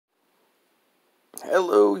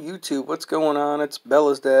Hello YouTube, what's going on? It's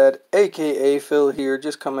Bella's dad, aka Phil here,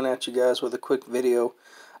 just coming at you guys with a quick video.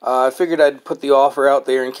 I figured I'd put the offer out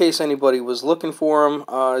there in case anybody was looking for them.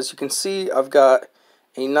 As you can see, I've got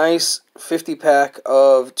a nice 50-pack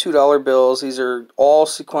of $2 bills. These are all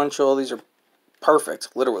sequential. These are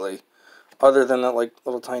perfect, literally, other than that like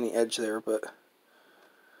little tiny edge there. But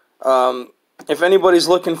if anybody's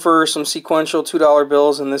looking for some sequential $2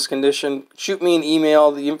 bills in this condition, shoot me an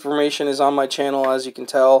email. The information is on my channel, as you can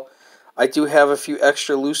tell. I do have a few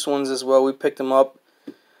extra loose ones as well. We picked them up.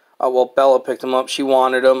 Well, Bella picked them up. She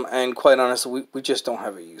wanted them, and quite honestly, we just don't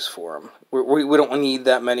have a use for them. We don't need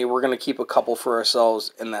that many. We're going to keep a couple for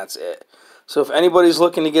ourselves, and that's it. So if anybody's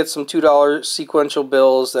looking to get some $2 sequential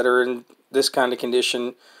bills that are in this kind of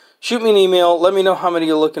condition, shoot me an email. Let me know how many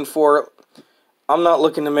you're looking for. I'm not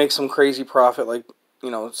looking to make some crazy profit like,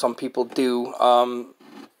 some people do.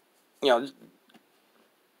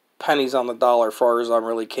 Pennies on the dollar as far as I'm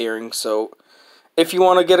really caring. So if you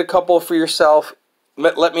want to get a couple for yourself,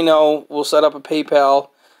 let me know. We'll set up a PayPal.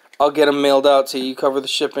 I'll get them mailed out to you. You cover the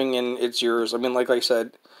shipping and it's yours. I mean, like I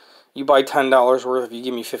said, you buy $10 worth. If you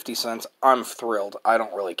give me 50 cents, I'm thrilled. I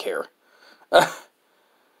don't really care.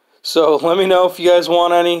 So let me know if you guys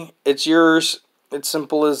want any. It's yours. It's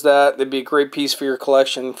simple as that. They'd be a great piece for your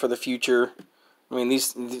collection for the future. I mean,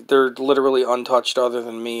 they're literally untouched other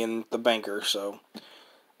than me and the banker. So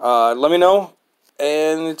let me know,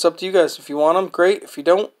 and it's up to you guys. If you want them, great. If you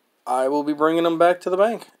don't, I will be bringing them back to the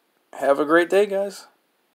bank. Have a great day, guys.